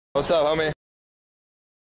What's up, homie?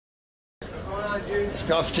 What's going on, dude?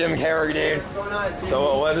 Scuff Jim Carrey, dude. What's going on?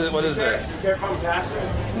 So what is this? Care from Castor?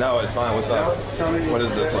 No, it's fine. What's up? Tell me. What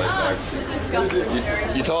is this place, Zach? This is Scuff Jim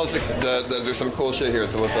Carrey. You told us that there's some cool shit here,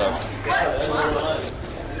 so what's up?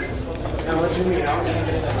 Now, let's meet out.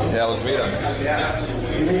 Yeah, let's meet him. Yeah.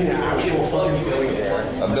 You mean an actual fucking billionaire?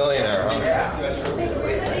 A billionaire, huh?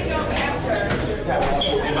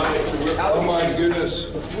 Oh my goodness.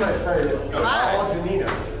 This is my friend. Paul Denino.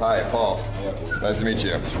 Hi, Paul. Nice to meet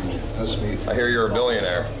you. That's me. I hear you're a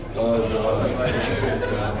billionaire.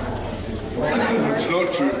 It's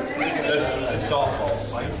not true. It's all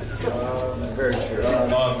false. Very true.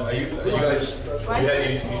 Are you guys? You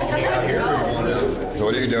hang out here? So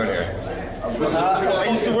what are you doing here? I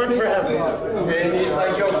used to work for him. And he's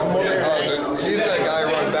like, yo, come over here. Oh, so he's that guy who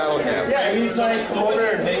runs BattleCam. Yeah, he's like, come over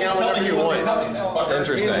and hang out whenever you want.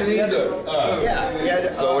 Interesting.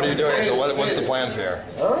 Yeah. So what are you doing? So what's the plans here?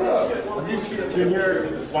 I don't know. Been here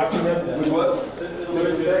watching them. What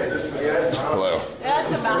is that? Hello.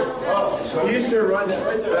 That's about it. He used to run the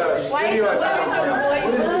studio at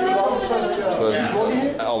So is this,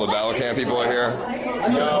 all the BattleCam people are here?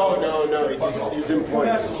 No. He's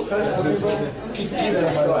employees.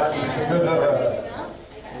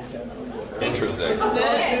 Interesting. I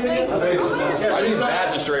need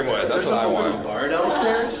that to stream with. That's what I want. Bar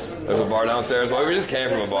downstairs? There's a bar downstairs. Well, we just came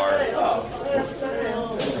from a bar.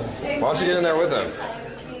 Why don't you get in there with them?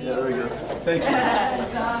 Yeah, there we go. Thank you.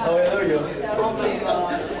 Oh, yeah, there we go.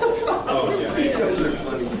 Oh,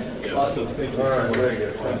 yeah. Awesome. Thank you. All right, very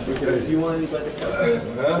good. Do you want anybody to come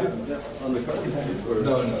on the card?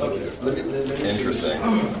 No. Okay. Interesting.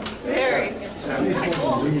 Very.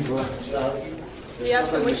 Do you have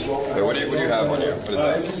some weed? Hey, what do you have on you? What is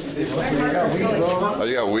that? Oh,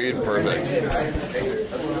 you got weed? Perfect.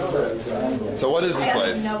 So what is this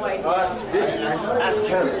place? No idea. Ask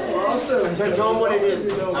him. Tell him what it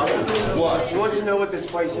is. What? He wants to know what this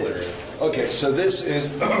place is. Okay, so this is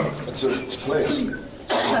it's a place.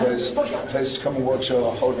 It's a place to come and watch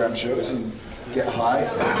hologram shows and get high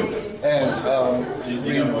and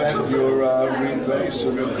reinvent your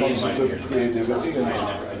sort of concept of creativity and I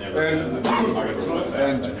don't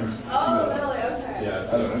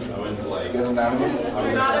know, get an animal.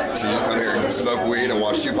 So you just come here and smoke weed and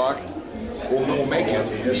watch Tupac? Or make it,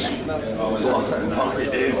 yes.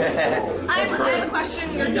 I have a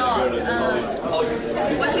question. Your dog.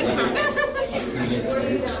 What's his purpose?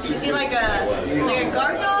 Is he like a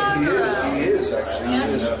guard dog or a? He is actually. Yeah.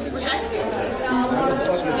 Protects you.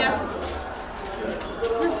 Yeah.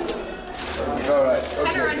 All right.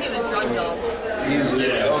 Kind of reminds me of a drug dog. He's a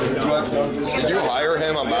drug dog. Did you hire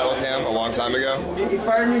him on BattleCam a long time ago? He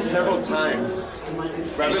fired me several times. So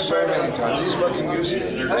many times. He's fucking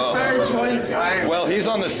useless. I fired 20 times. Well, he's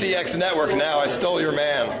on the CX network now. I stole your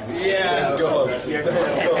man. Yeah. Go. We're gonna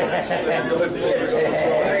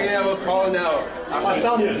have a call now. I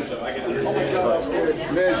found him. Oh my God.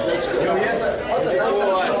 Miz, let's go.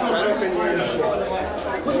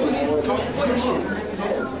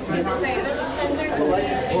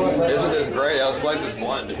 Isn't this great? Yeah, let's light this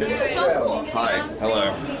blunt, dude. Hi.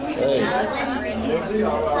 Hello. Hey.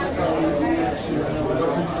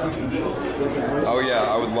 Oh yeah,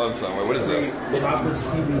 I would love some. Wait, what is this? Chocolate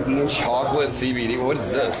CBD. Chocolate CBD. What is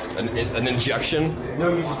this? An injection? No,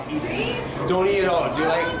 you just eat it. Don't eat it all. Do you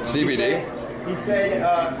like CBD? He said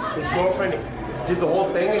his girlfriend did the whole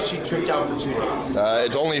thing and she tripped out for 2 days.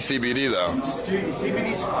 It's only CBD though. Just do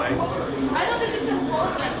CBD's fine. I know this is a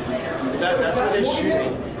hologram later. That's what they shoot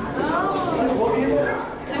it. I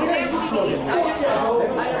mean, they have CDs. I just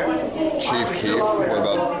Chief Keef. What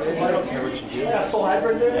about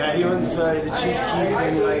Yeah, he owns the Chief Keef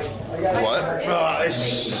and like. what?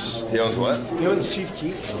 He owns what? He owns Chief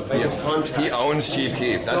Keef. Like his contract. He owns Chief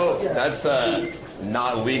Keef. That's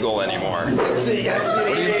not legal anymore. Yes, it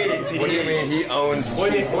is. What do you mean he owns?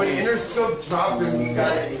 When Interscope dropped him, you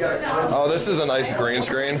got a contract. Oh, this is a nice green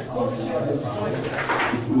screen.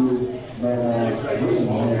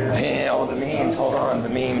 Hey, all the memes. Hold on, the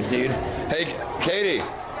memes, dude. Hey, Katie,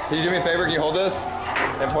 can you do me a favor? Can you hold this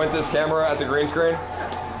and point this camera at the green screen?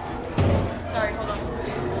 Sorry, hold on.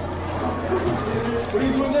 What are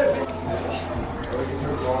you doing there?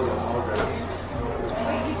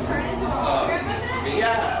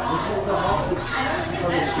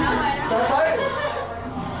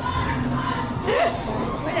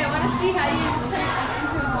 Wait, I want to see how you turn it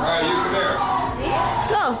into a All right, you come here.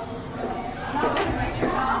 Go.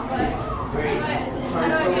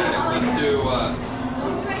 Let's do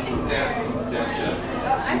dance shit.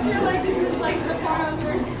 I feel like this is like the part of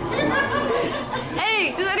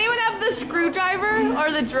Hey, does anyone have the screwdriver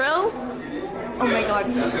or the drill? Oh my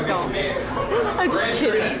god, stop. I'm just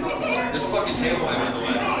kidding. This fucking table I'm in the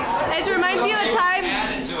way. It reminds me of the time.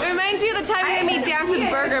 It reminds me of the time you made me dance with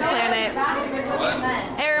Burger Planet. What?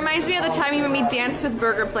 It reminds me of the time you made me dance with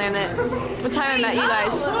Burger Planet. The time I met you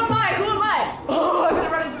guys. Who am I? Who am I? Oh, I'm gonna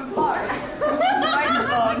run into a car.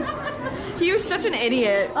 Microphone. You're such an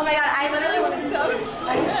idiot. Oh my god, I literally was so.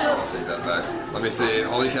 Take that back. Let me see.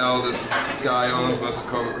 Holy cow, this guy owns most of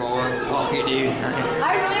Coca-Cola. Fuck you, dude.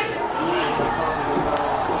 I really.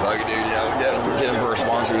 Fuck you, dude. Yeah, we'll get him for a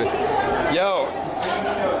sponsor. Yo,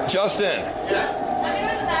 Justin.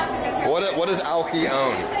 What does Alki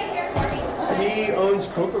own? He owns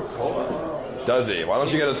Coca-Cola. Does he? Why don't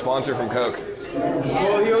you get a sponsor from Coke?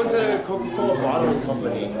 Well, he owns a Coca-Cola bottling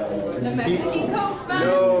company. The Mexican Coke, man.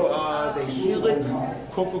 No, the Helix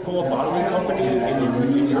Coca-Cola bottling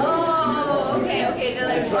company. Oh, okay. They're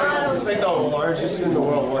like It's bottles. like the largest in the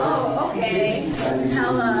world. Oh, okay.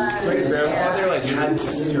 My grandfather like had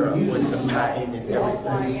the syrup with the patent and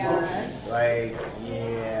everything. Like,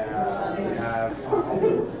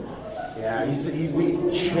 he's the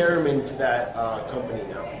chairman to that company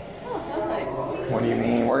now. What do you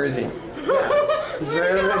mean? Where is he? He's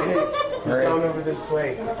right over here. He's down over this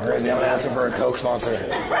way. Where is he? I'm gonna ask him for a Coke sponsor.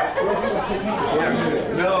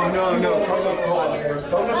 No, Coca-Cola.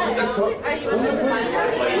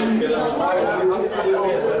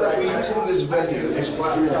 This venue is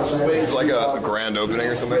It's like a grand opening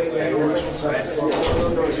or something.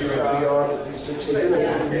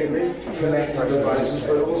 connect devices,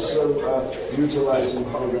 but also utilizing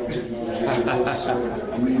hologram technology to also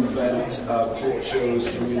reinvent port shows,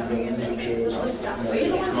 reinvent music shows. Were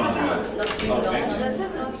you the one talking about the food?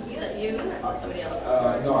 Is that you? Somebody else?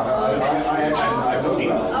 No, I know that.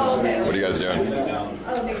 Oh, okay. What are you guys doing?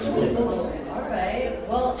 Okay, cool. All right.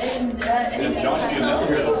 Well, and anything that helps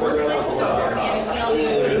people work with, have you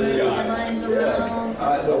seen all the headlines around?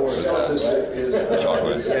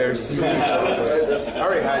 Chocolate. There's I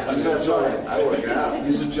already had this.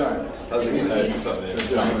 He's a giant. That's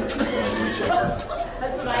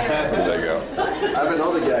what I heard. There you go. I haven't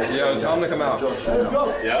know the guys. Yo, tell him to come out. Oh,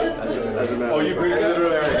 you pretty good?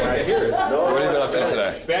 What have you been up to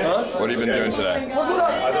today? What have you been doing today?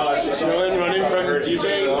 Chilling, running from DJ.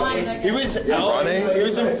 He was out. Running? He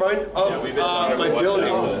was in front of my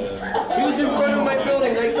building. He was in front of my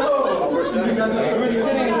building. Like, oh, he was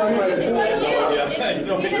sitting by my pool.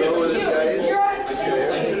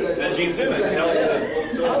 Gene Simmons.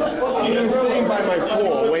 He was sitting by my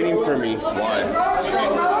pool waiting for me. Why?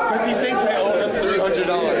 Because he thinks I owe him $300.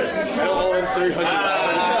 I don't owe him $300.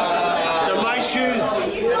 They're my shoes.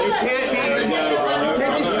 You can't be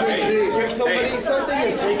give somebody something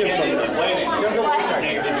and take it from them. It doesn't work like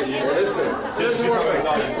that. Listen, it doesn't work like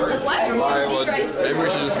that. Alright, well, maybe we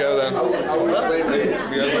should just go then. You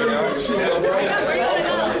guys want to go?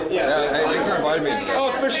 Yeah, hey, thanks for inviting me.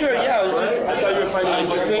 Oh, for sure, yeah. I thought you would find it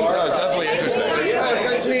interesting. No, it's definitely interesting. Yeah, it's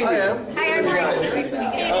nice to meet you. Hi, I'm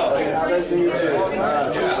Nice to meet you.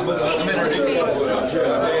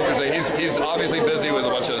 Interesting. He's obviously busy with a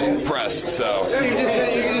bunch of press, so. You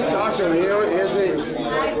can just talk to him. You know, here's me.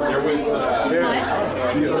 You're with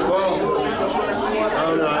well, I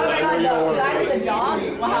don't know. I know you don't want to. the dog?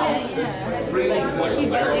 Wow.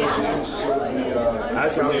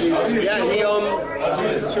 That's how yeah,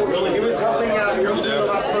 he was helping out. He was doing a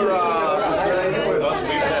lot for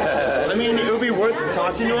I mean, it would be worth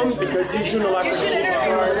talking to him because he's doing a lot for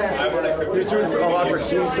Keemstar. He was doing a lot for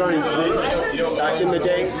Keemstar and Ziz back in the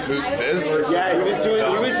day. Ziz? Yeah, he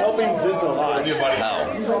was helping Ziz a lot. How?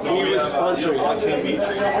 He was sponsoring him.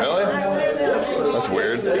 Really? That's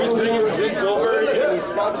weird. He was bringing Ziz over and he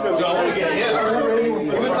sponsored him.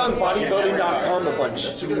 He was on bodybuilding.com a bunch.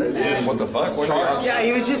 What the fuck? Yeah,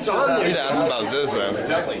 he was just on I need there. to ask him about Ziz then.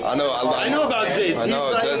 Exactly. I know about Ziz. I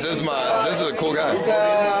know. Ziz is a cool guy.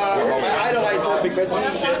 I idolize him because he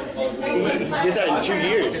did that in 2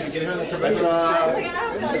 years.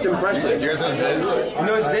 It's impressive. You guys know Ziz? You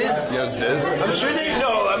know Ziz? You know Ziz? I'm sure they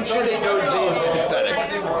know Ziz. Pathetic.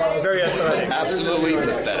 Very athletic. Absolutely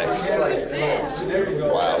pathetic.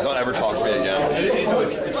 Wow. Don't ever talk to me again. You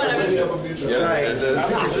know Ziz is?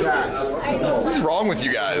 What's wrong with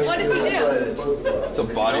you guys? What does he do? It's a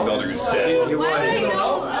bodybuilder who's dead. Why would I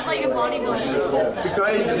know of like a bodybuilder?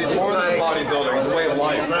 Because He's more than a bodybuilder. He's a way of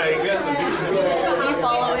life. You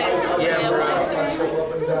follow his way of life.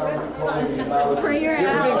 Where you're at?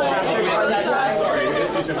 Sorry.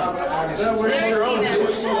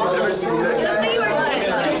 Never seen him.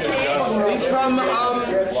 he's from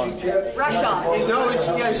Russia. no,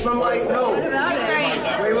 he's from like no.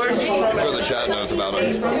 Wait, where's he from? I'm sure the chat knows about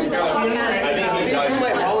him. Dude, they're looking at it. He's from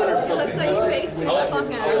like Holland or something. Looks like space too. Oh,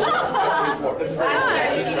 fuck out of him.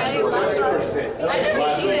 I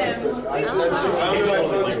didn't see him.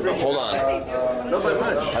 Hold on. Not by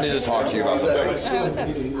much. I need to talk to you about something.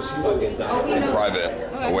 Private,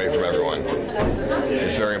 away from everyone.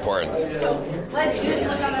 It's very important. Let's just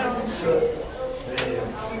look on it.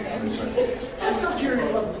 I'm so curious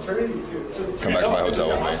about the paternity suit. Come back to my hotel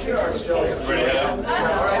with me.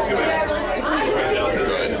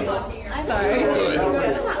 I'm sorry. Good.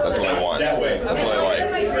 That's what I want. That's what I like.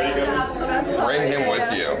 Bring him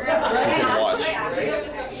with you. He can watch.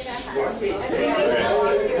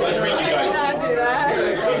 Pleasure meeting you guys.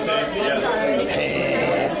 Be safe. Yes.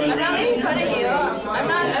 I'm not making fun of you.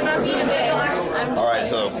 I'm not being a bitch. Alright,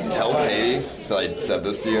 so tell Katie that I said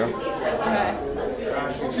this to you.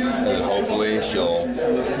 And then hopefully she'll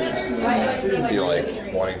feel like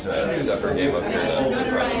wanting to step her game up here to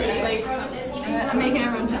impress me. I'm making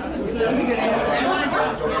everyone jealous. That was a good answer.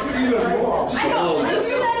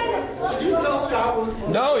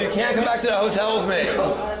 No, you can't come back to the hotel with me.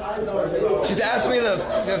 She's asked me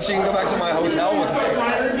if she can go back to my hotel with me.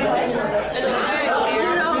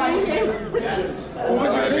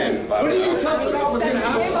 What did you tell Scott was going to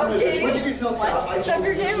happen? What did you tell Scott? Step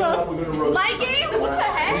your game up. My game? What the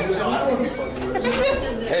heck?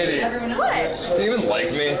 Katie, What? do you even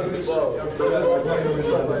like me? So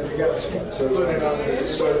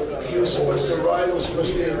he was supposed to ride, was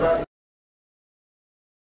supposed to be